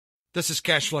This is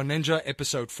Cashflow Ninja,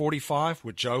 episode 45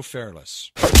 with Joe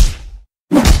Fairless.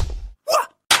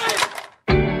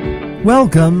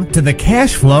 Welcome to the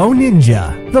Cashflow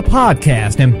Ninja, the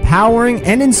podcast empowering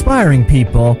and inspiring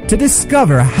people to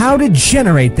discover how to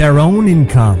generate their own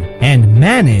income and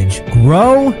manage,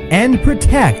 grow, and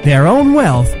protect their own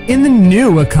wealth in the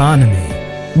new economy.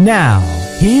 Now,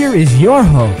 here is your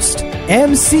host,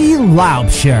 MC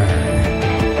Laubscher.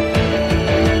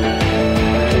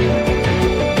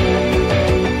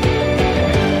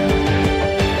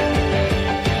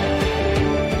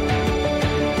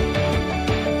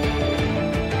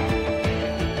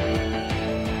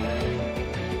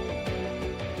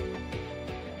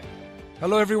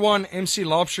 Hello everyone, MC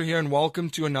Laubscher here and welcome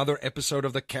to another episode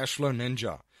of the Cashflow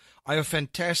Ninja. I have a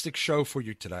fantastic show for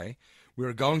you today. We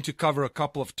are going to cover a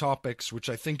couple of topics which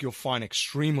I think you'll find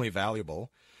extremely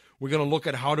valuable. We're going to look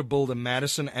at how to build a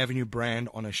Madison Avenue brand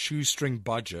on a shoestring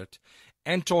budget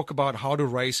and talk about how to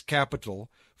raise capital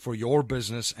for your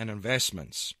business and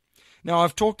investments. Now,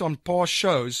 I've talked on past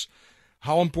shows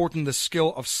how important the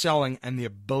skill of selling and the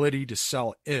ability to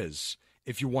sell is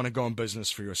if you want to go in business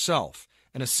for yourself.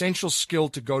 An essential skill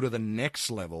to go to the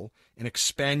next level and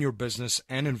expand your business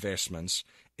and investments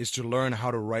is to learn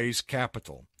how to raise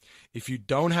capital. If you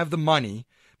don't have the money,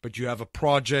 but you have a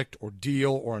project or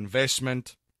deal or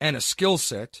investment and a skill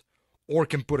set, or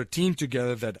can put a team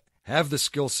together that have the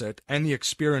skill set and the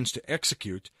experience to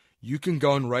execute, you can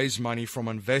go and raise money from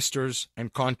investors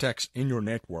and contacts in your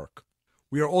network.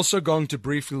 We are also going to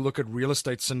briefly look at real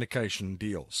estate syndication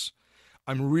deals.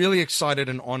 I'm really excited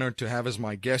and honored to have as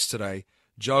my guest today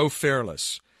Joe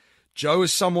Fairless. Joe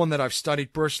is someone that I've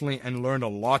studied personally and learned a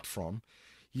lot from.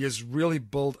 He has really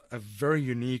built a very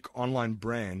unique online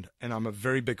brand, and I'm a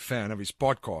very big fan of his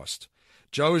podcast.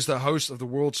 Joe is the host of the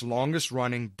world's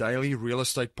longest-running daily real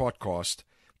estate podcast,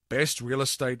 Best Real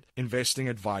Estate Investing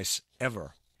Advice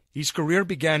Ever. His career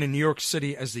began in New York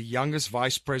City as the youngest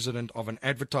vice president of an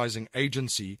advertising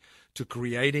agency to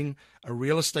creating a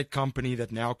real estate company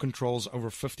that now controls over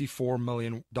 $54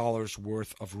 million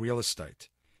worth of real estate.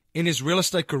 In his real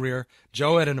estate career,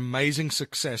 Joe had an amazing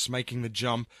success making the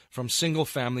jump from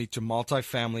single-family to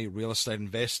multi-family real estate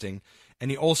investing,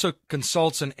 and he also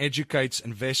consults and educates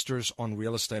investors on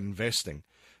real estate investing.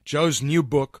 Joe's new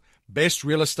book, Best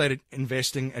Real Estate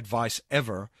Investing Advice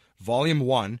Ever, Volume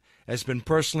 1, has been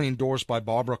personally endorsed by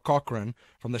Barbara Cochran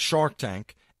from the Shark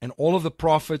Tank, and all of the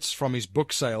profits from his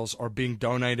book sales are being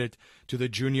donated to the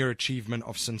Junior Achievement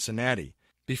of Cincinnati.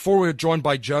 Before we're joined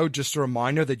by Joe, just a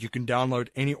reminder that you can download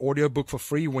any audiobook for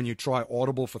free when you try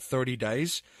Audible for 30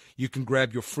 days. You can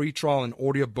grab your free trial and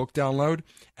audiobook download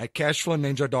at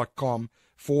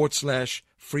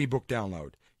cashflowninja.com/free book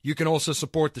download. You can also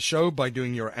support the show by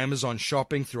doing your Amazon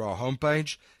shopping through our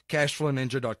homepage,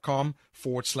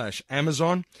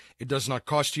 cashflowninja.com/Amazon. It does not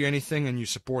cost you anything and you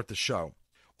support the show.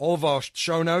 All of our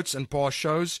show notes and past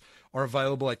shows are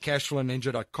available at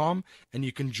cashflowninja.com, and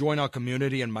you can join our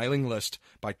community and mailing list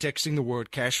by texting the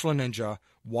word Cashflow Ninja,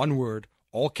 one word,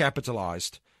 all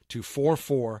capitalized, to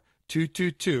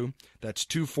 44222. That's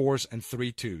 2 4s and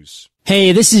 3 2s.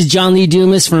 Hey, this is John Lee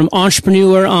Dumas from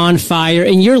Entrepreneur on Fire,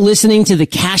 and you're listening to the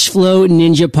Cashflow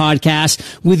Ninja podcast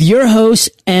with your host,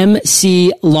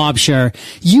 MC Laubscher.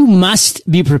 You must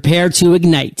be prepared to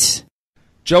ignite.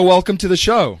 Joe, welcome to the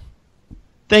show.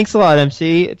 Thanks a lot,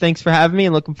 MC. Thanks for having me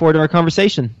and looking forward to our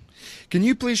conversation. Can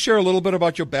you please share a little bit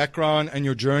about your background and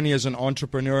your journey as an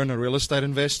entrepreneur and a real estate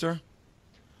investor?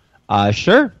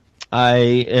 Sure. I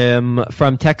am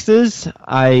from Texas.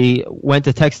 I went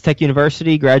to Texas Tech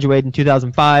University, graduated in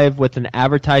 2005 with an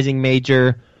advertising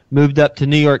major, moved up to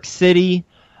New York City,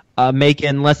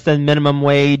 making less than minimum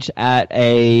wage at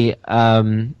a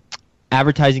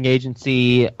advertising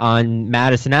agency on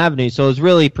Madison Avenue. So it was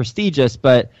really prestigious,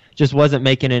 but just wasn't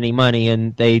making any money,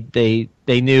 and they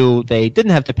knew they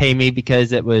didn't have to pay me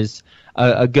because it was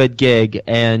a good gig.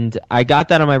 And I got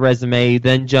that on my resume,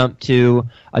 then jumped to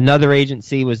another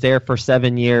agency, was there for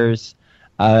 7 years,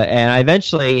 and I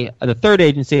eventually, the third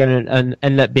agency,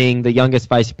 ended up being the youngest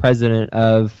vice president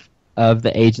of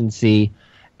the agency.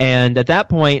 And at that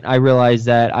point, I realized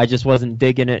that I just wasn't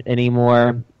digging it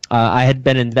anymore. I had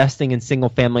been investing in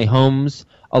single-family homes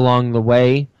along the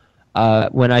way.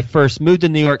 When I first moved to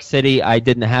New York City, I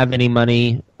didn't have any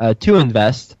money to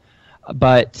invest,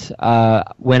 but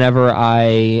whenever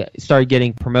I started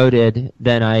getting promoted,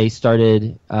 then I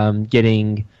started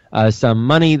getting some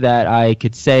money that I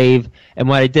could save, and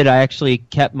what I did, I actually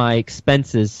kept my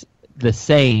expenses the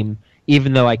same,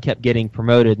 even though I kept getting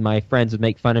promoted. My friends would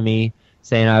make fun of me,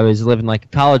 saying I was living like a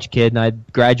college kid, and I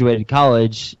graduated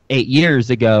college 8 years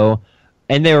ago,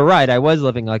 And they were right. I was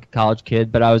living like a college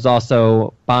kid, but I was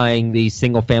also buying these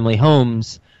single-family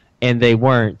homes, and they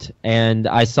weren't. And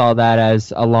I saw that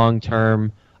as a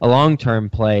long-term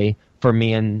play for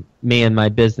me and my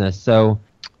business. So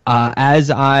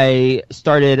as I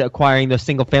started acquiring those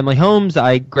single-family homes,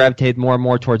 I gravitated more and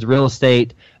more towards real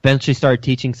estate. Eventually started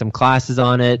teaching some classes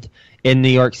on it in New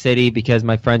York City because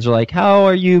my friends were like, how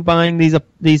are you buying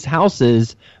these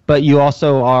houses, but you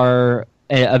also are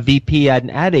a VP at an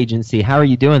ad agency? How are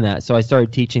you doing that? So I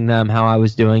started teaching them how I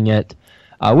was doing it,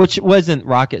 which wasn't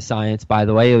rocket science, by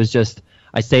the way. It was just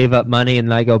I save up money and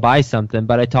then I go buy something,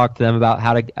 but I talked to them about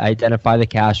how to identify the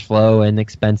cash flow and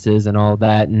expenses and all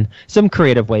that, and some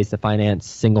creative ways to finance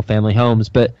single-family homes.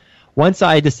 But once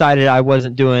I decided I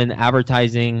wasn't doing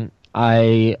advertising,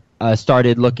 I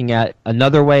started looking at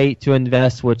another way to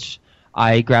invest, which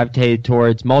I gravitated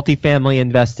towards multifamily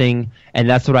investing, and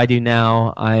that's what I do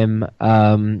now. I'm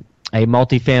a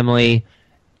multifamily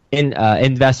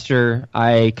investor.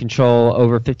 I control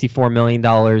over $54 million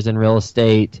in real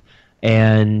estate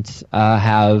and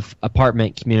have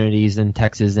apartment communities in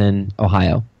Texas and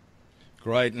Ohio.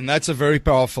 Great, and that's a very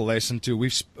powerful lesson too.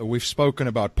 We've spoken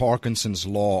about Parkinson's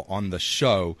law on the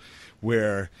show,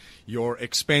 where your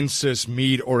expenses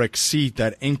meet or exceed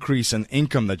that increase in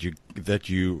income that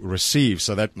you receive.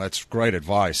 So that's great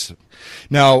advice.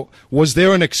 Now, was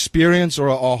there an experience or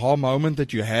an aha moment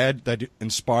that you had that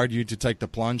inspired you to take the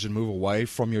plunge and move away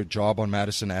from your job on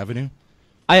Madison Avenue?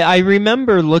 I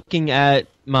remember looking at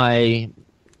my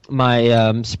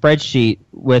spreadsheet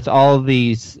with all of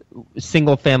these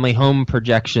single-family home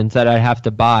projections that I'd have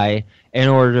to buy in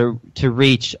order to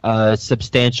reach a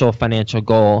substantial financial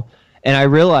goal. And I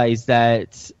realized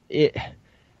that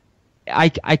I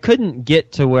couldn't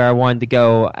get to where I wanted to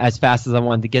go as fast as I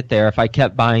wanted to get there if I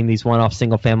kept buying these one-off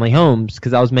single-family homes,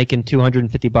 because I was making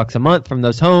 $250 a month from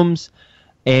those homes,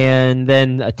 and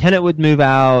then a tenant would move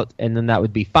out, and then that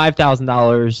would be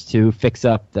 $5,000 to fix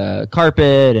up the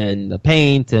carpet and the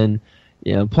paint and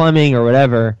plumbing or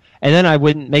whatever, and then I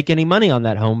wouldn't make any money on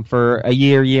that home for a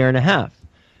year and a half.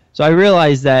 So I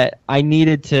realized that I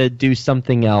needed to do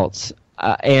something else.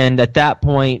 And at that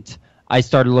point, I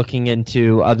started looking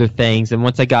into other things. And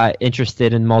once I got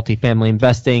interested in multifamily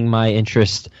investing, my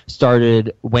interest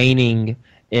started waning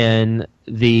in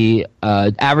the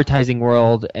advertising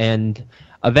world. And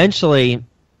eventually,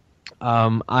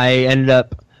 I ended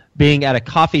up being at a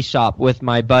coffee shop with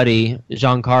my buddy,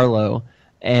 Giancarlo.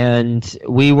 And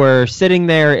we were sitting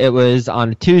there. It was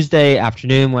on a Tuesday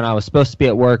afternoon when I was supposed to be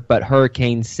at work, but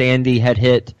Hurricane Sandy had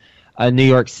hit New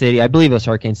York City. I believe it was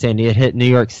Hurricane Sandy. It hit New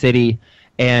York City,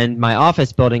 and my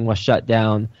office building was shut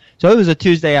down. So it was a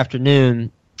Tuesday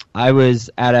afternoon. I was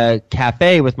at a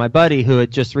cafe with my buddy who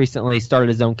had just recently started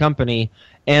his own company,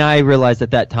 and I realized at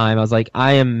that time, I was like,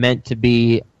 I am meant to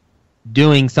be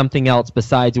doing something else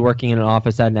besides working in an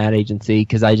office at an ad agency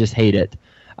because I just hate it.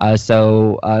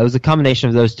 So it was a combination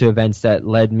of those two events that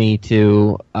led me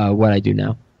to what I do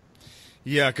now.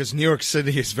 Yeah, because New York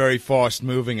City is very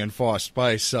fast-moving and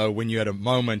fast-paced, so when you had a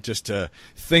moment just to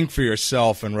think for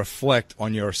yourself and reflect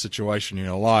on your situation in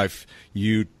your life,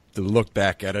 you looked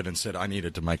back at it and said, I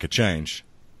needed to make a change.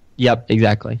 Yep,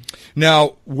 exactly.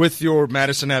 Now, with your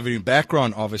Madison Avenue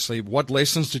background, obviously, what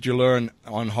lessons did you learn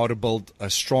on how to build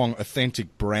a strong,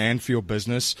 authentic brand for your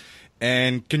business?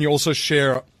 And can you also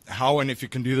share how and if you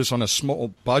can do this on a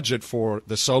small budget for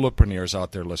the solopreneurs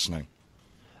out there listening?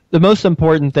 The most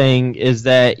important thing is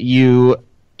that you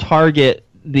target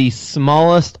the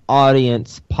smallest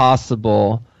audience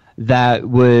possible that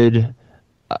would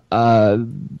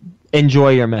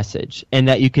enjoy your message and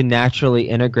that you can naturally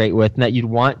integrate with and that you'd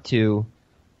want to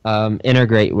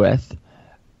integrate with.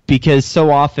 Because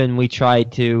so often we try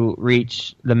to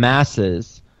reach the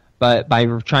masses, but by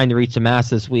trying to reach the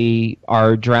masses, we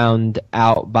are drowned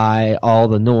out by all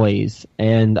the noise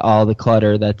and all the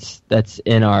clutter that's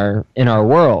in our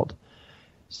world.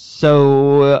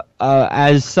 So,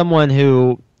 as someone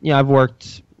who I've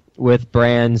worked with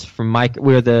brands from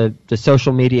we're the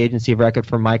social media agency of record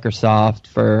for Microsoft.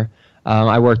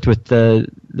 I worked with the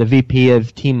VP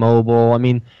of T-Mobile. I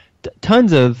mean,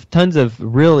 tons of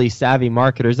really savvy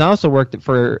marketers. I also worked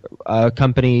for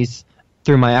companies.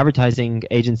 Through my advertising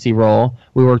agency role,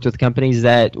 we worked with companies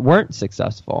that weren't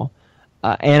successful.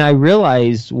 And I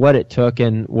realized what it took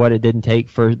and what it didn't take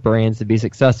for brands to be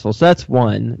successful. So that's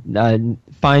one.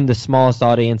 Find the smallest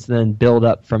audience and then build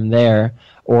up from there,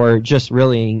 or just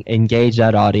really engage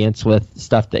that audience with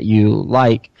stuff that you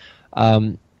like.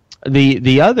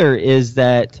 The other is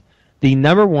that the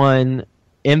number one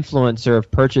influencer of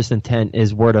purchase intent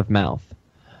is word of mouth.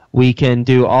 We can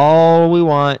do all we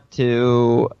want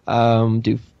to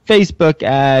do Facebook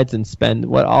ads and spend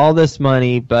all this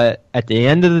money. But at the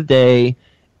end of the day,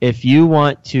 if you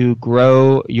want to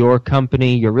grow your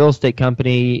company, your real estate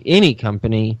company, any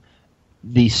company,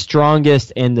 the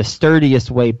strongest and the sturdiest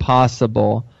way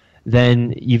possible,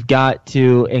 then you've got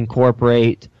to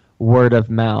incorporate word of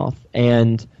mouth.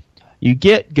 And you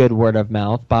get good word of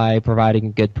mouth by providing a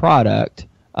good product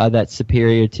that's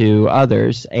superior to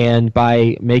others, and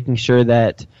by making sure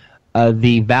that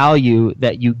the value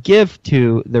that you give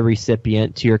to the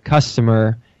recipient, to your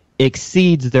customer,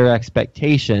 exceeds their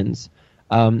expectations.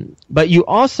 But you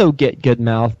also get good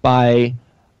mouth by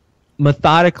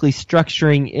methodically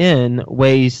structuring in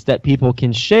ways that people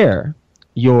can share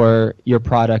your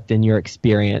product and your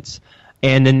experience,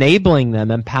 and enabling them,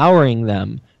 empowering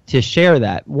them to share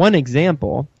that. One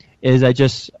example is I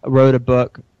just wrote a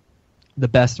book, The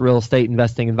Best Real Estate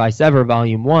Investing Advice Ever,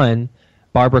 Volume 1.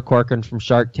 Barbara Corcoran from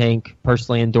Shark Tank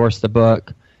personally endorsed the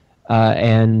book,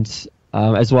 and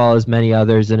as well as many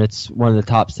others, and it's one of the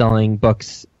top-selling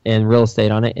books in real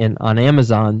estate on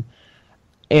Amazon.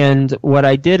 And what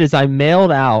I did is I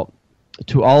mailed out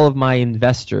to all of my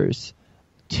investors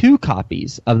 2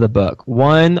 copies of the book.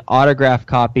 One autographed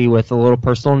copy with a little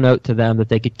personal note to them that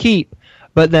they could keep,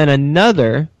 but then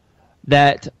another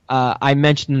that I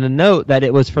mentioned in the note that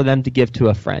it was for them to give to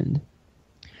a friend.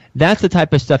 That's the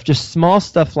type of stuff, just small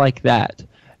stuff like that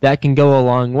can go a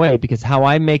long way, because how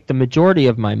I make the majority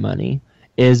of my money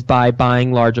is by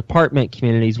buying large apartment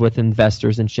communities with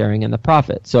investors and sharing in the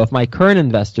profit. So if my current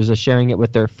investors are sharing it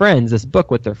with their friends, this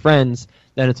book with their friends,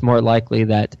 then it's more likely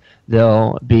that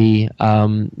they'll be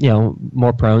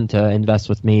more prone to invest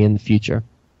with me in the future.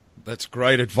 That's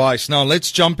great advice. Now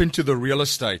let's jump into the real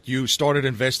estate. You started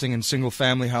investing in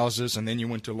single-family houses, and then you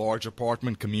went to large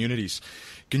apartment communities.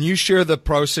 Can you share the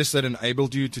process that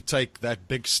enabled you to take that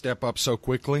big step up so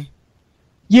quickly?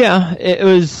 Yeah, it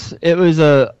was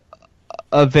a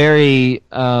very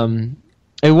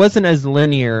it wasn't as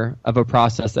linear of a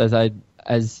process as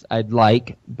I'd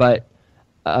like, but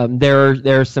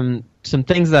there are some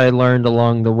things that I learned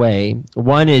along the way.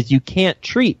 One is you can't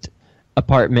treat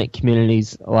apartment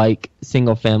communities like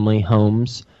single-family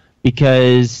homes,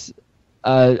 because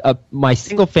my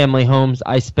single-family homes,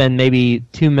 I spend maybe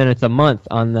 2 minutes a month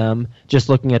on them just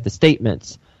looking at the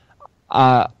statements.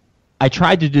 I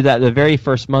tried to do that the very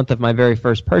first month of my very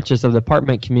first purchase of the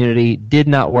apartment community. Did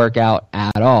not work out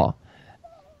at all.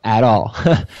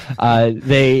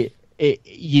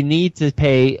 You need to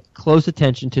pay close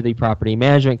attention to the property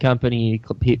management company.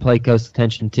 You pay close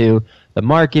attention to the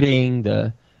marketing,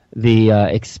 the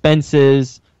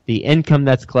expenses, the income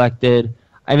that's collected.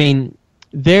 I mean,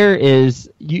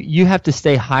 you have to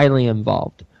stay highly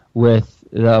involved with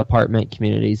the apartment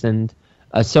communities, and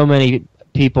so many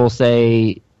people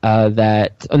say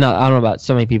that. No, I don't know about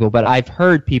so many people, but I've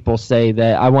heard people say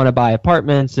that I want to buy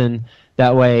apartments, and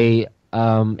that way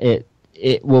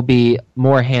it will be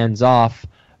more hands off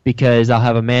because I'll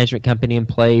have a management company in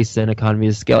place and economy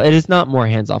of scale. It is not more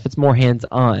hands off; it's more hands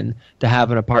on to have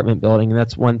an apartment building, and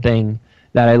that's one thing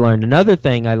that I learned. Another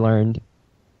thing I learned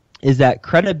is that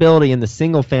credibility in the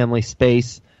single family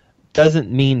space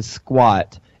doesn't mean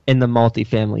squat in the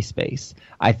multifamily space.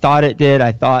 I thought it did.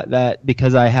 I thought that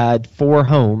because I had 4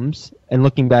 homes, and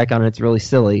looking back on it, it's really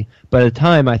silly, but at the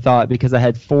time I thought because I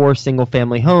had 4 single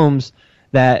family homes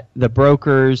that the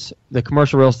brokers, the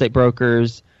commercial real estate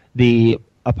brokers, the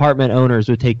apartment owners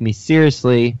would take me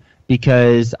seriously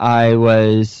because I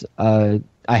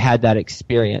had that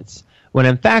experience. When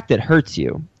in fact it hurts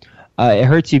you. It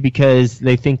hurts you because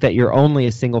they think that you're only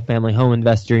a single-family home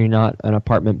investor, you're not an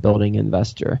apartment building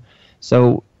investor.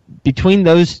 So between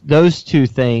those 2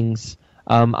 things,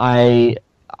 I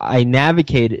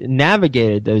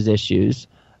navigated those issues.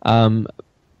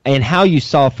 And how you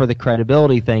solve for the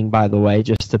credibility thing, by the way,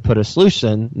 just to put a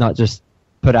solution, not just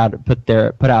put out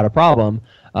a problem,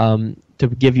 to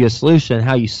give you a solution.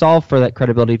 How you solve for that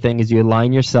credibility thing is you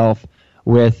align yourself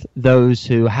with those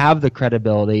who have the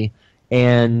credibility,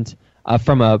 and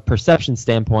from a perception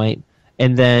standpoint,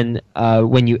 and then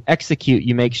when you execute,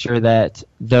 you make sure that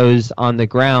those on the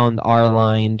ground are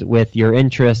aligned with your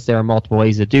interests. There are multiple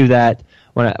ways to do that.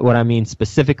 What I mean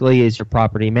specifically is your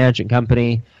property management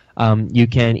company. You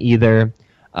can either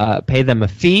pay them a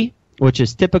fee, which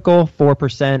is typical,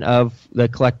 4% of the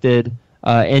collected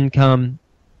income,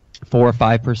 4 or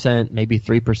 5%, maybe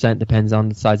 3%, depends on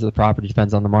the size of the property,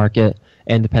 depends on the market,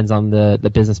 and depends on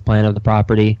the business plan of the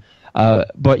property.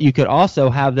 But you could also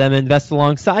have them invest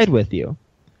alongside with you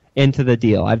into the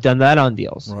deal. I've done that on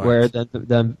deals, right, where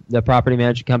the property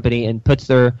management company puts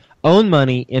their own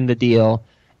money in the deal,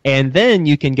 and then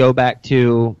you can go back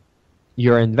to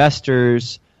your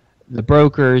investors the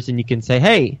brokers, and you can say,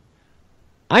 hey,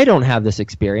 I don't have this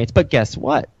experience, but guess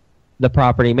what? The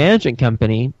property management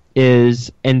company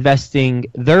is investing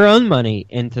their own money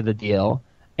into the deal,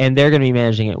 and they're going to be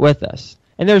managing it with us.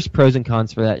 And there's pros and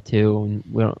cons for that too,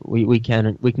 and we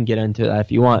can get into that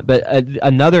if you want. But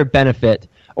another benefit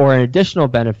or an additional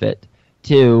benefit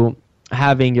to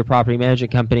having your property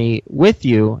management company with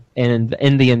you in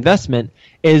the investment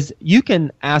is you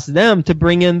can ask them to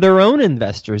bring in their own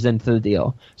investors into the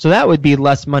deal. So that would be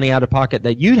less money out of pocket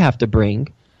that you'd have to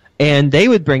bring, and they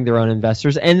would bring their own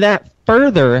investors, and that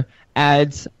further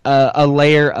adds a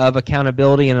layer of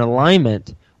accountability and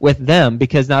alignment with them,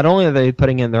 because not only are they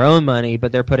putting in their own money,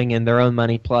 but they're putting in their own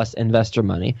money plus investor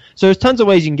money. So there's tons of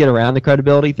ways you can get around the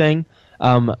credibility thing,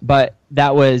 but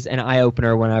that was an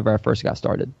eye-opener whenever I first got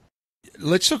started.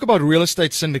 Let's talk about real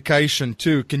estate syndication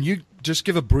too. Can you just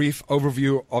give a brief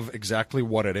overview of exactly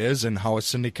what it is and how a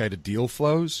syndicated deal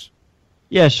flows?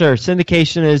 Yeah, sure.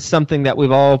 Syndication is something that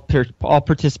we've all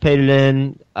participated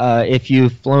in. If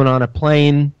you've flown on a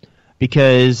plane,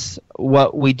 because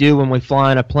what we do when we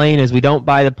fly on a plane is we don't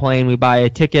buy the plane, we buy a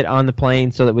ticket on the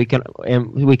plane so that we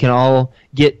can all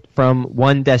get from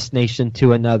one destination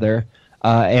to another,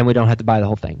 and we don't have to buy the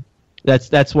whole thing.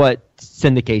 That's what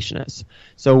syndication is.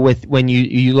 So when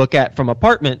you look at from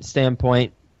apartment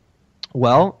standpoint,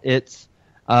 well, it's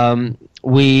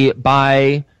we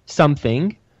buy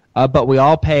something, but we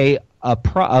all pay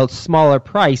a smaller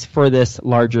price for this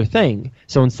larger thing.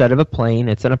 So instead of a plane,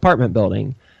 it's an apartment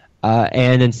building.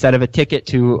 And instead of a ticket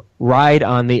to ride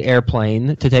on the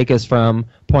airplane to take us from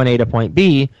point A to point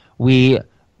B, we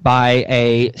buy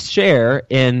a share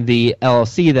in the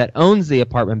LLC that owns the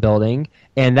apartment building,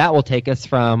 and that will take us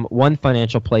from one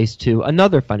financial place to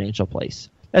another financial place.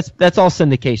 That's all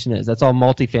syndication is. That's all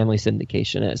multifamily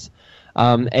syndication is.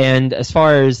 And as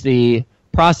far as the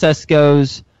process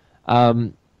goes,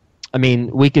 I mean,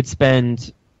 we could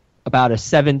spend about a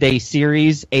 7-day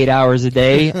series, 8 hours a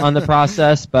day on the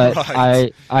process, but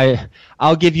right.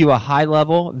 I'll give you a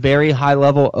very high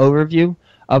level overview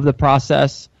of the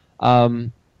process.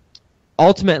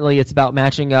 Ultimately, it's about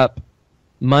matching up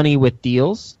money with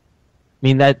deals. I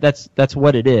mean, that's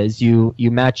what it is. You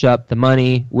match up the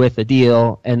money with a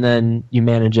deal, and then you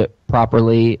manage it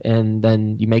properly, and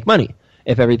then you make money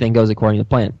if everything goes according to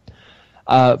plan.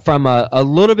 From a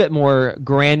little bit more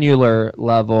granular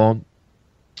level,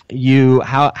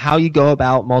 how you go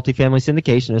about multifamily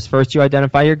syndication is first you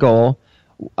identify your goal,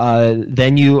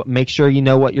 then you make sure you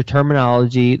know what the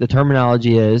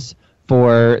terminology is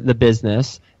for the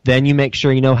business. Then you make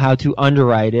sure you know how to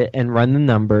underwrite it and run the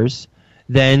numbers.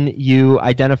 Then you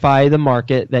identify the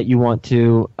market that you want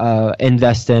to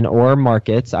invest in, or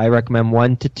markets. I recommend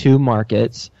 1 to 2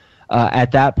 markets.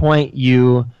 At that point,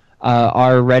 you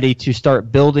are ready to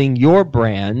start building your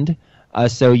brand.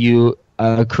 So you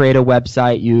create a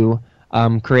website, you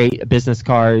create business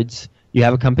cards, you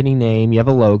have a company name, you have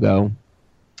a logo.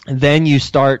 And then you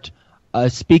start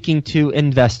speaking to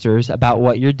investors about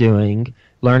what you're doing,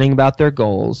 learning about their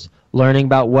goals, learning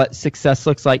about what success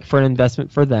looks like for an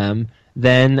investment for them,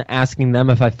 then asking them,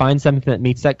 if I find something that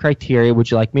meets that criteria,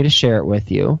 would you like me to share it with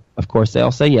you? Of course,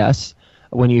 they'll say yes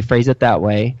when you phrase it that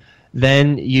way.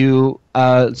 Then you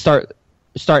start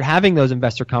having those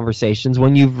investor conversations.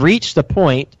 When you've reached the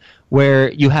point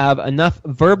where you have enough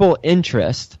verbal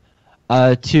interest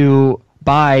to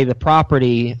buy the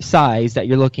property size that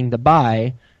you're looking to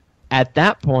buy, at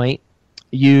that point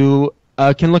you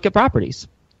can look at properties.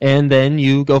 And then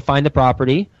you go find the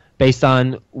property based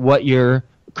on what your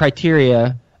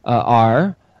criteria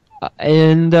are.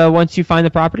 And once you find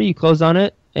the property, you close on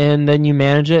it, and then you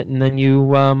manage it, and then you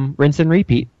rinse and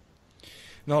repeat.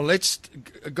 Now, let's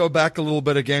go back a little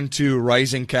bit again to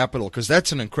raising capital, because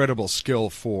that's an incredible skill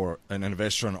for an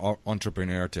investor and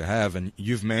entrepreneur to have. And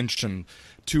you've mentioned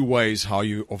 2 ways how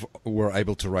you were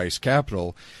able to raise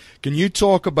capital. Can you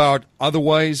talk about other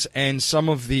ways and some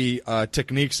of the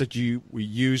techniques that you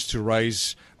used to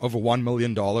raise over $1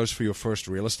 million for your first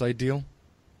real estate deal?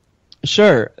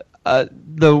 Sure.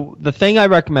 The thing I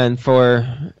recommend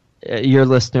for your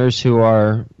listeners who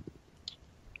are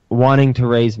wanting to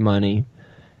raise money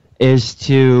is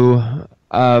to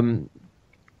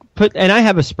put, and I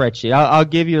have a spreadsheet. I'll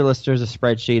give your listeners a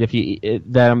spreadsheet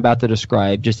that I'm about to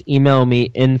describe. Just email me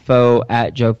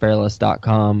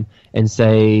info@joefairless.com and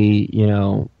say,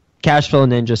 Cashflow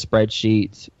Ninja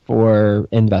spreadsheet for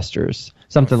investors,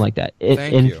 something like that.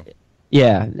 Thank you.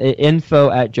 Yeah,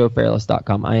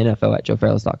 info@joefairless.com,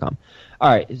 info@joefairless.com. All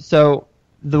right, so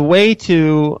the way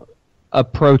to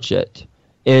approach it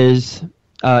is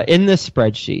in this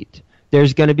spreadsheet,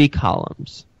 there's going to be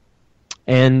columns.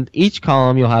 And each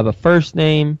column you'll have a first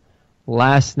name,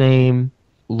 last name,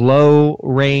 low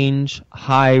range,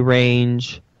 high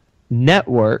range,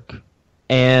 network,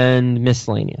 and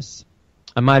miscellaneous.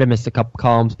 I might have missed a couple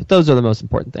columns, but those are the most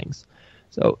important things.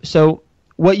 So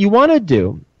what you want to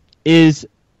do is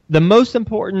the most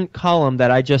important column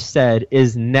that I just said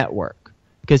is network,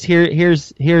 because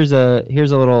here's a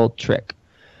little trick.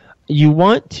 You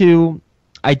want to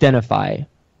identify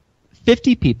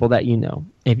 50 people that you know.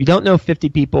 If you don't know 50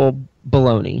 people,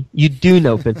 baloney. You do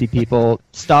know 50 people.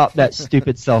 Stop that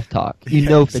stupid self-talk. You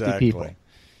know 50 people,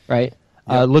 right?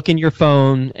 Yep. Look in your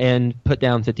phone and put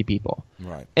down 50 people.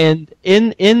 Right. And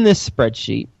in this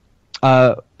spreadsheet,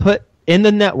 put in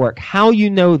the network how you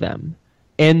know them.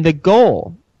 And the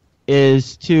goal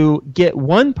is to get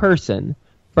one person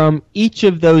from each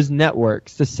of those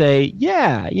networks to say,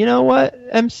 yeah, you know what,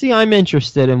 MC, I'm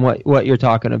interested in what you're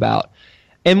talking about.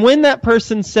 And when that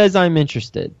person says I'm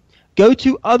interested, go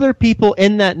to other people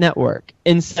in that network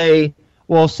and say,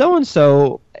 well,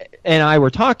 so-and-so and I were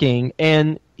talking,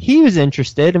 and he was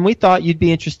interested, and we thought you'd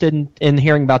be interested in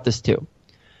hearing about this too.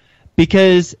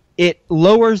 Because it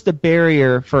lowers the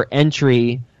barrier for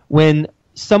entry when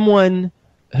someone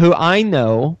who I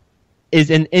know is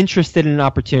interested in an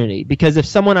opportunity. Because if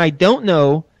someone I don't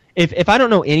know, if I don't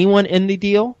know anyone in the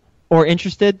deal or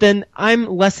interested, then I'm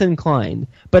less inclined.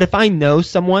 But if I know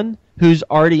someone who's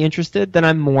already interested, then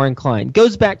I'm more inclined.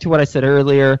 Goes back to what I said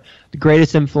earlier. The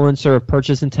greatest influencer of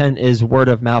purchase intent is word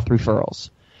of mouth referrals.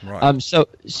 Right.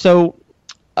 So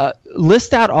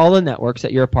list out all the networks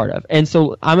that you're a part of. And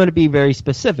so I'm going to be very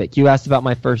specific. You asked about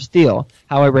my first deal,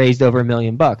 how I raised over $1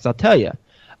 million. I'll tell you.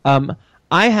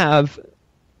 I have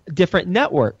different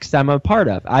networks that I'm a part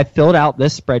of. I filled out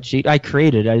this spreadsheet. I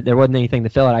created it. There wasn't anything to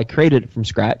fill out. I created it from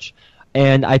scratch.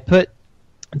 And I put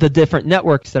the different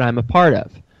networks that I'm a part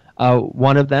of.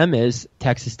 One of them is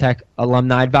Texas Tech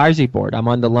Alumni Advisory Board. I'm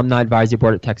on the Alumni Advisory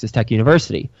Board at Texas Tech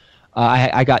University.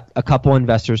 I got a couple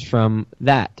investors from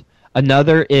that.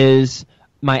 Another is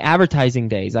my advertising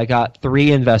days. I got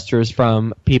 3 investors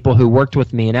from people who worked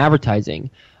with me in advertising.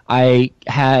 I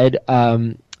had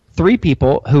 3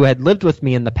 people who had lived with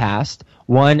me in the past,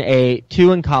 2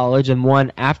 in college and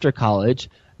 1 after college.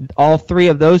 All 3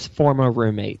 of those former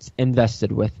roommates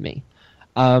invested with me.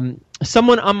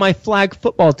 Someone on my flag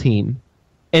football team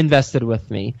invested with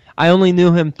me. I only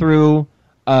knew him through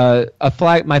my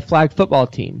flag football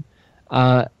team.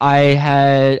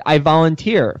 I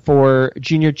volunteer for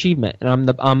Junior Achievement, and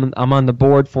I'm on the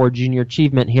board for Junior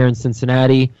Achievement here in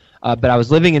Cincinnati. But I was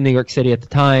living in New York City at the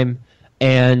time,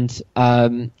 and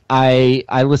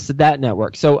I listed that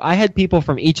network. So I had people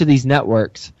from each of these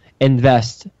networks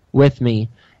invest with me,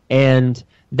 and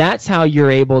that's how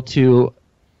you're able to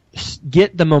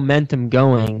get the momentum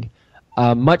going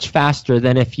much faster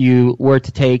than if you were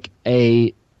to take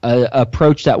a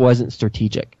approach that wasn't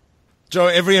strategic. So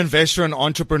every investor and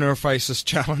entrepreneur faces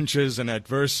challenges and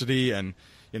adversity, and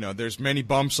there's many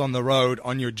bumps on the road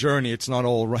on your journey. It's not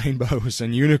all rainbows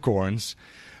and unicorns.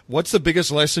 What's the biggest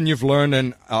lesson you've learned,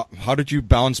 and how did you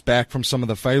bounce back from some of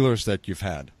the failures that you've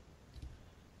had?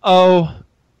 Oh,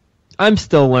 I'm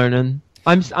still learning.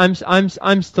 I'm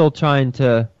still trying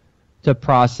to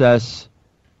process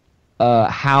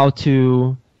how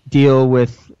to deal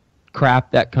with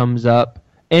crap that comes up,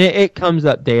 and it comes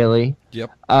up daily.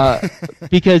 Yep.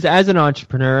 Because as an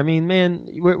entrepreneur, I mean, man,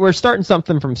 we're starting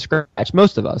something from scratch.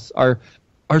 Most of us are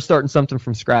starting something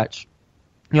from scratch.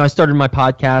 I started my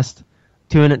podcast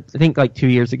I think like 2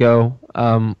 years ago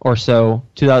or so,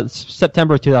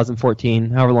 September 2014,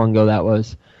 however long ago that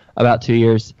was, about 2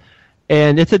 years.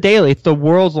 And it's it's the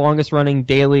world's longest running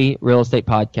daily real estate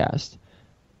podcast.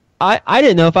 I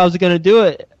didn't know if I was going to do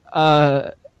it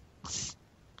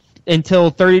until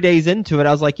 30 days into it.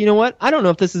 I was like, you know what? I don't know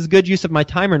if this is good use of my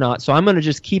time or not, so I'm going to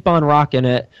just keep on rocking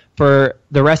it for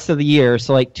the rest of the year,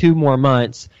 so like 2 more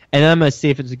months, and then I'm going to see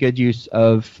if it's a good use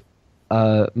of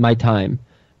my time.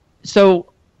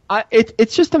 So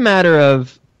it's just a matter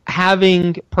of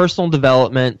having personal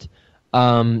development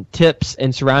tips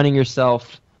and surrounding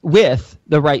yourself with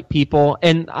the right people.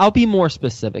 And I'll be more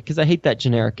specific because I hate that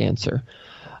generic answer.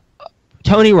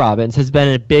 Tony Robbins has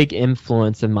been a big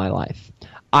influence in my life.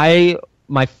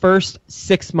 My first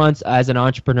 6 months as an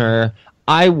entrepreneur,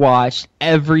 I watched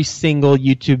every single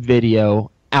YouTube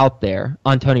video out there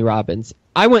on Tony Robbins.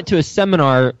 I went to a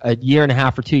seminar a year and a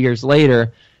half or 2 years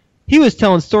later. He was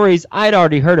telling stories I'd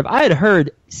already heard of. I had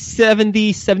heard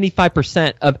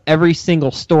 75% of every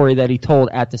single story that he told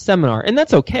at the seminar, and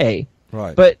that's okay.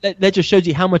 Right. But that just shows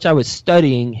you how much I was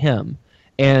studying him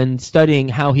and studying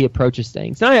how he approaches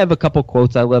things. And I have a couple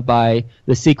quotes I live by.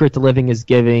 The secret to living is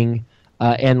giving,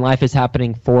 and life is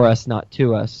happening for us, not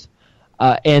to us.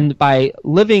 And by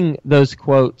living those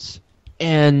quotes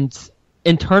and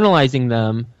internalizing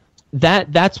them,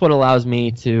 that's what allows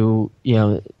me to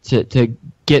to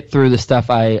get through the stuff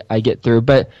I get through.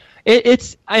 But I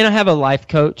have a life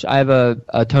coach. I have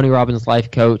a Tony Robbins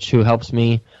life coach who helps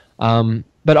me.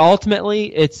 But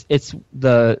ultimately,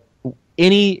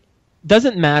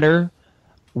 doesn't matter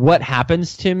what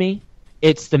happens to me.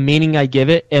 It's the meaning I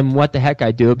give it and what the heck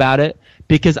I do about it.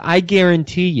 Because I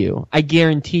guarantee you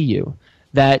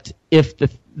that if the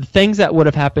things that would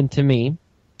have happened to me,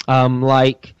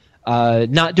 like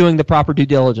not doing the proper due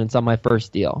diligence on my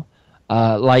first deal,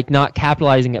 like not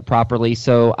capitalizing it properly,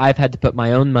 so I've had to put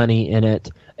my own money in it.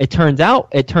 It turned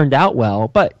out well,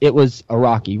 but it was a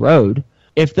rocky road.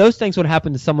 If those things would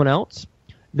happen to someone else,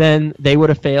 then they would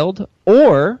have failed.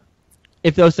 Or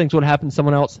if those things would happen to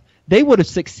someone else, they would have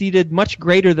succeeded much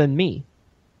greater than me.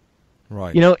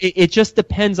 Right. It just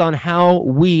depends on how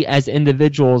we as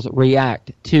individuals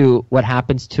react to what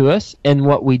happens to us and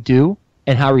what we do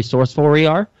and how resourceful we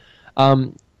are.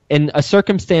 And the same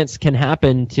circumstance can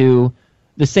happen to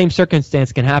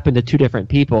two different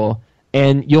people,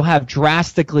 and you'll have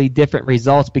drastically different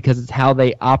results because it's how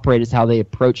they operate, it's how they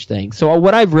approach things. So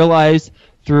what I've realized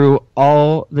through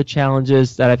all the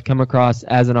challenges that I've come across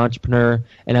as an entrepreneur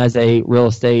and as a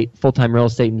full-time real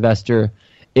estate investor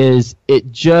is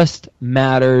it just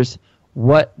matters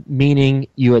what meaning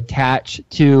you attach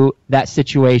to that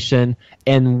situation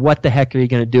and what the heck are you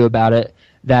going to do about it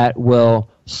that will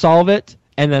solve it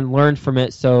and then learn from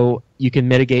it so you can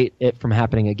mitigate it from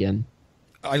happening again.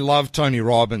 I love Tony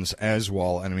Robbins as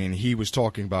well. And I mean, he was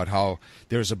talking about how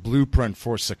there's a blueprint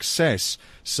for success.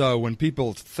 So when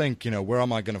people think, where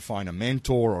am I going to find a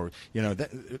mentor, or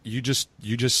you just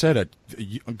said it.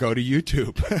 Go to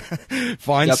YouTube,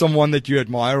 find someone that you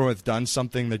admire or have done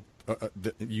something that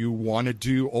you want to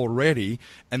do already,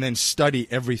 and then study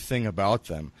everything about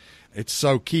them. It's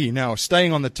so key. Now,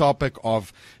 staying on the topic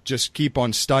of just keep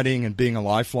on studying and being a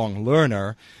lifelong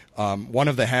learner. One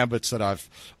of the habits that I've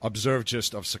observed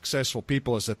just of successful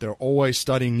people is that they're always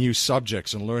studying new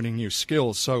subjects and learning new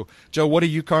skills. So, Joe, what are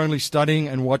you currently studying,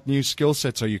 and what new skill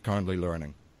sets are you currently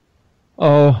learning?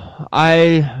 Oh,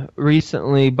 I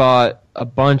recently bought a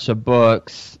bunch of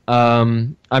books.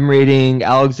 I'm reading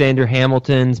Alexander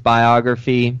Hamilton's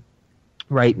biography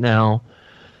right now.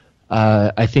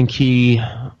 I think he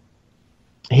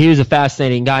was a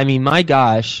fascinating guy. I mean, my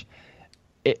gosh,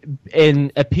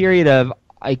 in a period of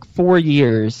like 4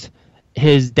 years,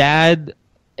 his dad,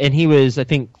 and he was, I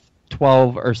think,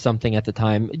 12 or something at the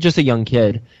time, just a young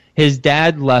kid. His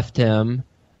dad left him.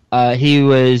 He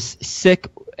was sick,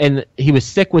 and he was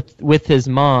sick with his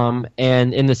mom,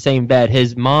 and in the same bed.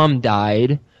 His mom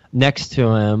died next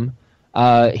to him.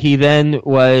 He then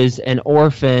was an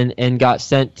orphan and got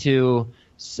sent to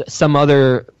some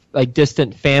other like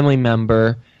distant family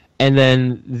member, and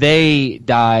then they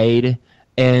died,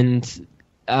 and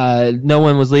no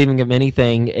one was leaving him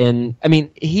anything. And I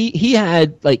mean, he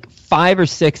had like 5 or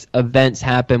 6 events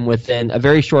happen within a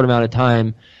very short amount of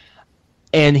time,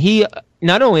 and he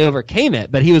not only overcame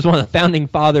it, but he was one of the founding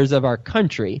fathers of our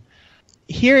country.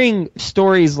 Hearing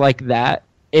stories like that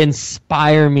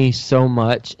inspire me so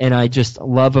much, and I just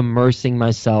love immersing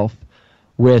myself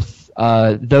with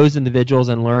those individuals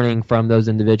and learning from those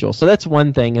individuals. So that's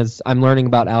one thing, is I'm learning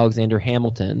about Alexander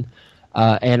Hamilton,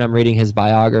 and I'm reading his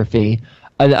biography.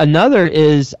 Another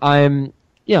is I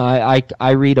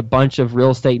read a bunch of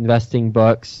real estate investing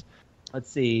books. Let's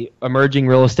see, Emerging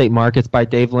Real Estate Markets by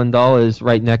Dave Lindahl is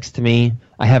right next to me.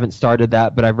 I haven't started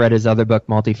that, but I've read his other book,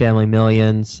 Multifamily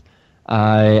Millions.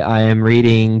 I am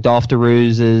reading Dolph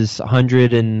DeRuse's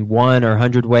 101 or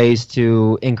 100 Ways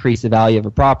to Increase the Value of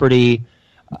a Property.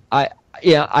 I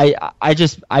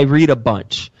read a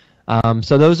bunch.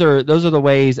 So those are the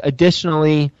ways.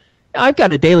 Additionally, I've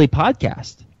got a daily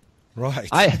podcast. Right.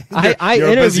 I You're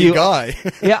interview a busy guy.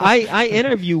 Yeah, I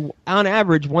interview on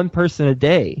average one person a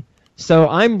day. So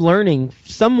I'm learning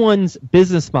someone's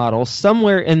business model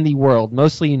somewhere in the world,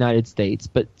 mostly United States,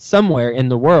 but somewhere in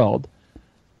the world,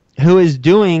 who is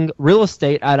doing real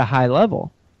estate at a high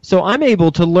level. So I'm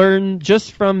able to learn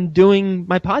just from doing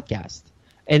my podcast.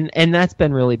 And that's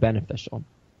been really beneficial.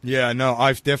 Yeah, no,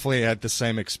 I've definitely had the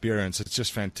same experience. It's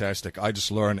just fantastic. I just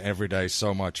learn every day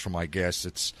so much from my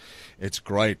guests. It's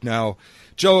great. Now,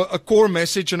 Joe, a core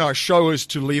message in our show is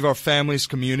to leave our families,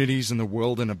 communities, and the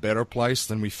world in a better place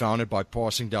than we found it by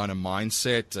passing down a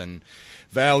mindset and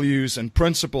values and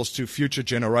principles to future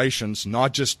generations,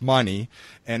 not just money.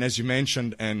 And as you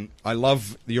mentioned, and I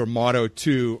love your motto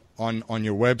too on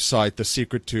your website, the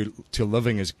secret to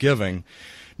living is giving.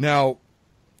 Now,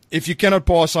 If you cannot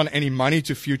pass on any money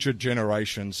to future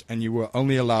generations and you were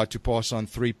only allowed to pass on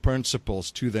 3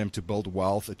 principles to them to build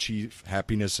wealth, achieve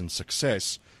happiness, and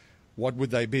success, what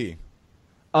would they be?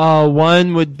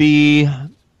 One would be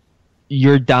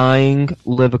you're dying,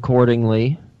 live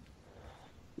accordingly.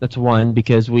 That's one,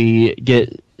 because we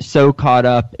get so caught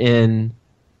up in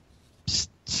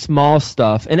small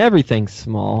stuff, and everything's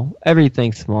small.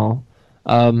 Everything's small.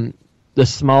 The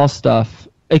small stuff,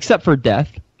 except for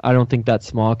death. I don't think that's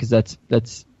small, because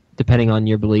that's depending on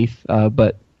your belief.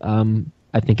 But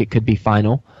I think it could be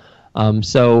final.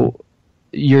 So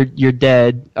you're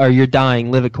dead, or you're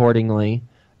dying, live accordingly.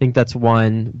 I think that's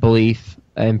one belief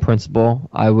and principle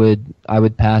I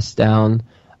would pass down.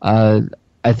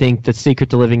 I think the secret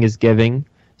to living is giving.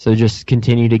 So just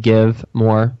continue to give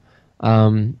more,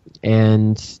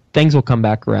 and things will come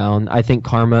back around. I think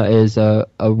karma is a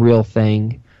real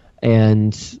thing,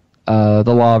 and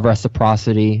the law of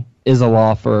reciprocity is a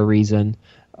law for a reason.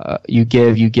 You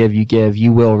give,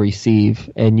 you will receive,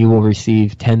 and you will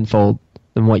receive tenfold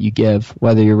than what you give,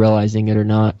 whether you're realizing it or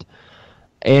not.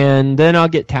 And then I'll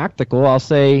get tactical. I'll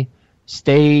say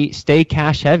stay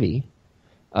cash heavy.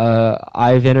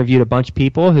 I've interviewed a bunch of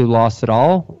people who lost it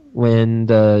all when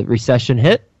the recession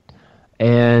hit,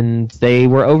 and they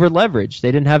were over leveraged.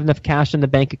 They didn't have enough cash in the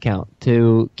bank account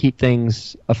to keep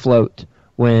things afloat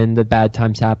when the bad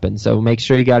times happen. So make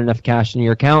sure you got enough cash in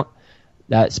your account.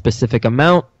 That specific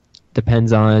amount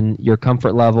depends on your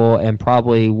comfort level and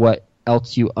probably what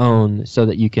else you own, so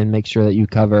that you can make sure that you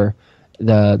cover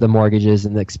the mortgages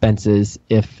and the expenses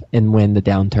if and when the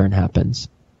downturn happens.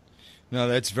 No,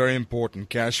 that's very important.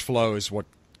 Cash flow is what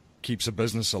keeps a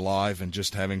business alive, and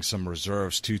just having some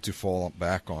reserves to fall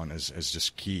back on is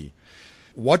just key.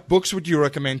 What books would you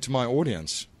recommend to my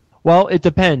audience? Well, it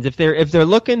depends. If they're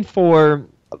looking for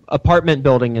apartment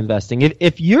building investing,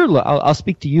 I'll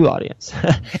speak to you, audience.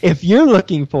 If you're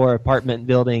looking for apartment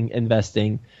building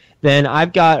investing, then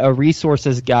I've got a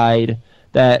resources guide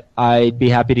that I'd be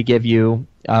happy to give you.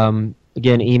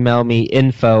 Again, email me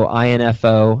info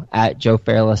at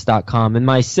joefairless.com. And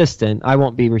my assistant, I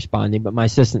won't be responding, but my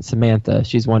assistant Samantha,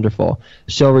 she's wonderful.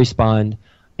 She'll respond,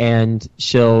 and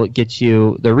she'll get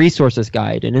you the resources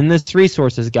guide. And in this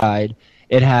resources guide,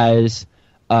 it has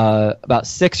about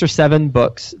 6 or 7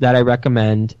 books that I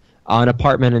recommend on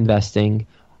apartment investing.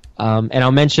 And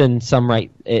I'll mention some right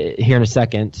here in a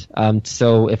second.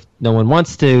 So if no one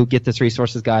wants to get this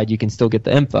resources guide, you can still get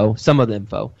the info, some of the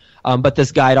info. But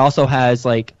this guide also has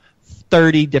like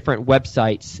 30 different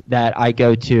websites that I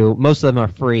go to. Most of them are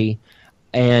free,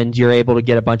 and you're able to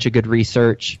get a bunch of good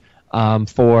research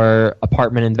for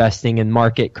apartment investing and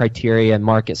market criteria and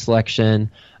market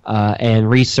selection and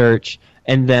research.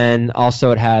 And then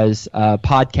also it has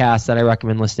podcasts that I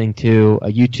recommend listening to, a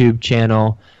YouTube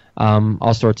channel,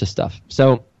 all sorts of stuff.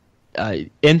 So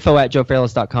info at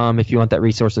joefairless.com if you want that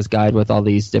resources guide with all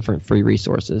these different free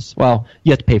resources. Well,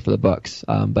 you have to pay for the books,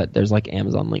 but there's like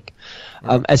Amazon link.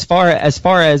 As far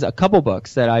as a couple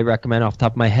books that I recommend off the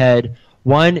top of my head,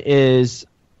 one is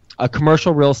a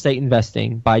Commercial Real Estate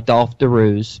Investing by Dolph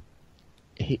DeRuse.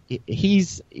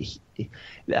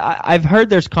 I've heard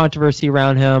there's controversy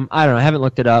around him. I don't know. I haven't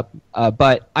looked it up,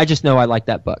 but I just know I like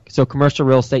that book. So Commercial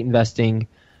Real Estate Investing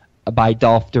by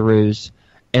Dolph DeRuse.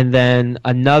 And then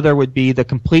another would be The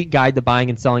Complete Guide to Buying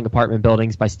and Selling Apartment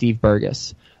Buildings by Steve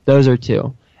Burgess. Those are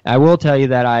two. I will tell you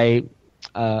that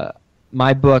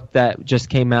my book that just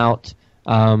came out,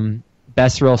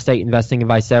 Best Real Estate Investing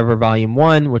Advice Ever, Volume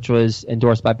 1, which was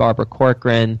endorsed by Barbara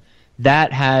Corcoran,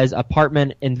 that has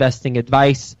apartment investing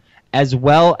advice as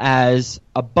well as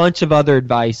a bunch of other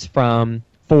advice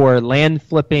for land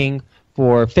flipping,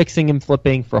 for fixing and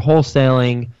flipping, for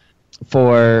wholesaling,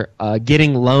 for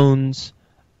getting loans,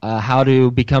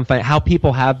 how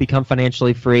people have become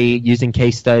financially free using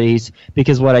case studies.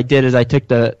 Because what I did is I took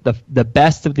the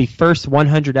best of the first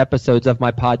 100 episodes of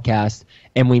my podcast,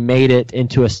 and we made it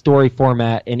into a story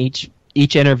format, and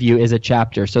each interview is a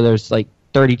chapter. So there's like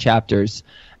 30 chapters,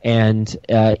 and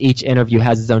each interview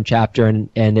has its own chapter, and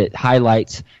it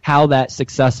highlights how that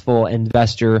successful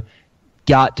investor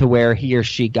got to where he or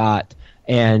she got,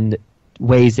 and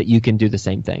ways that you can do the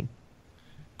same thing.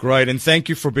 Great, and thank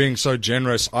you for being so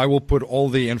generous. I will put all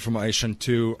the information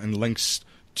and links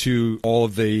to all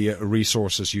of the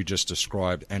resources you just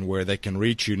described and where they can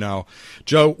reach you. Now,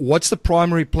 Joe, what's the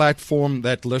primary platform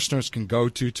that listeners can go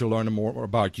to learn more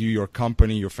about you, your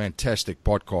company, your fantastic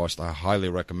podcast? I highly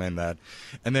recommend that.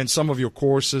 And then some of your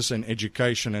courses and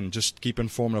education, and just keep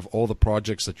informed of all the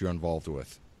projects that you're involved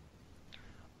with.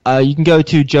 You can go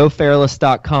to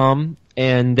joefairless.com,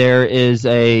 and there's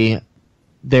a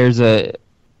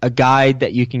a guide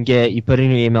that you can get. You put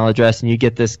in your email address, and you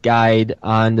get this guide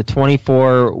on the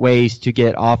 24 ways to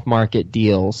get off-market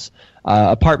deals,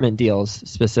 apartment deals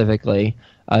specifically.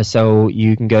 So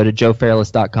you can go to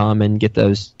joefairless.com and get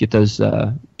those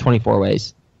 24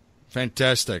 ways.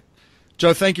 Fantastic.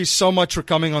 Joe, thank you so much for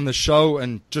coming on the show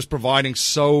and just providing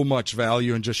so much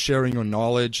value and just sharing your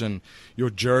knowledge and your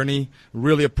journey.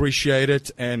 Really appreciate it.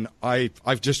 And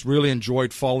I've just really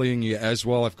enjoyed following you as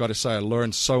well. I've got to say I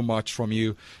learned so much from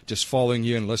you just following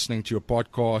you and listening to your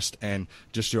podcast and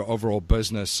just your overall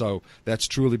business. So that's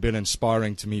truly been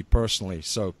inspiring to me personally.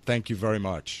 So thank you very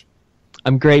much.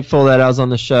 I'm grateful that I was on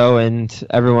the show, and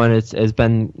everyone, it's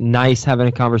been nice having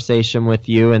a conversation with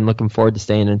you and looking forward to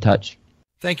staying in touch.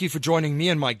 Thank you for joining me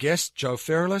and my guest, Joe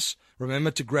Fairless. Remember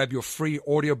to grab your free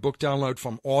audiobook download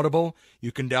from Audible.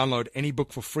 You can download any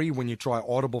book for free when you try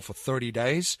Audible for 30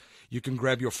 days. You can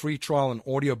grab your free trial and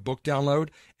audiobook download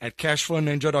at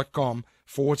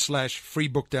cashflowninja.com/free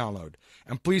book download.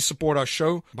 And please support our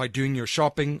show by doing your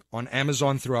shopping on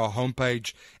Amazon through our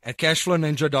homepage at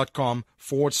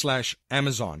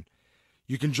cashflowninja.com/Amazon.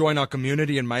 You can join our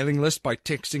community and mailing list by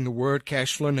texting the word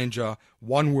Cashflow Ninja,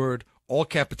 one word, all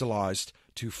capitalized,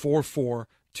 to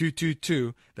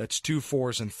 44222. That's 2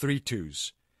 4s and 3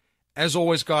 2s. As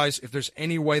always, guys, if there's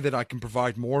any way that I can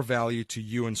provide more value to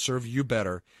you and serve you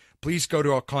better, please go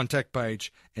to our contact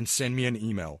page and send me an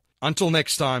email. Until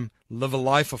next time, live a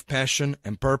life of passion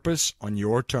and purpose on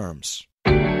your terms.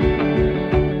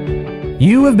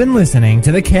 You have been listening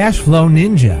to the Cashflow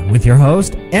Ninja with your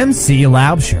host, MC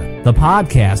Laubscher, the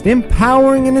podcast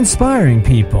empowering and inspiring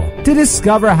people to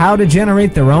discover how to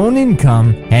generate their own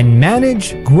income and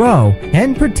manage, grow,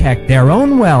 and protect their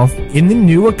own wealth in the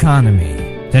new economy.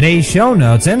 Today's show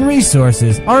notes and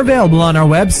resources are available on our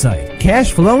website,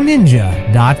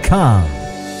 cashflowninja.com.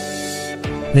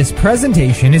 This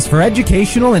presentation is for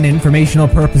educational and informational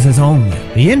purposes only.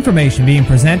 The information being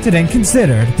presented and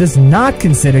considered does not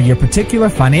consider your particular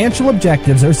financial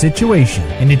objectives or situation,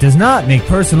 and it does not make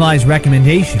personalized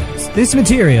recommendations. This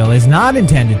material is not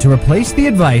intended to replace the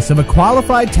advice of a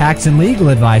qualified tax and legal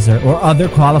advisor or other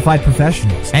qualified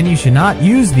professionals, and you should not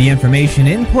use the information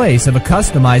in place of a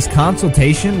customized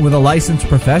consultation with a licensed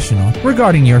professional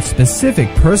regarding your specific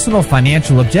personal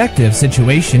financial objective,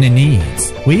 situation, and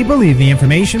needs. We believe the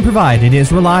information provided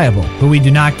is reliable, but we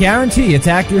do not guarantee its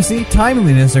accuracy,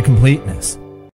 timeliness, or completeness.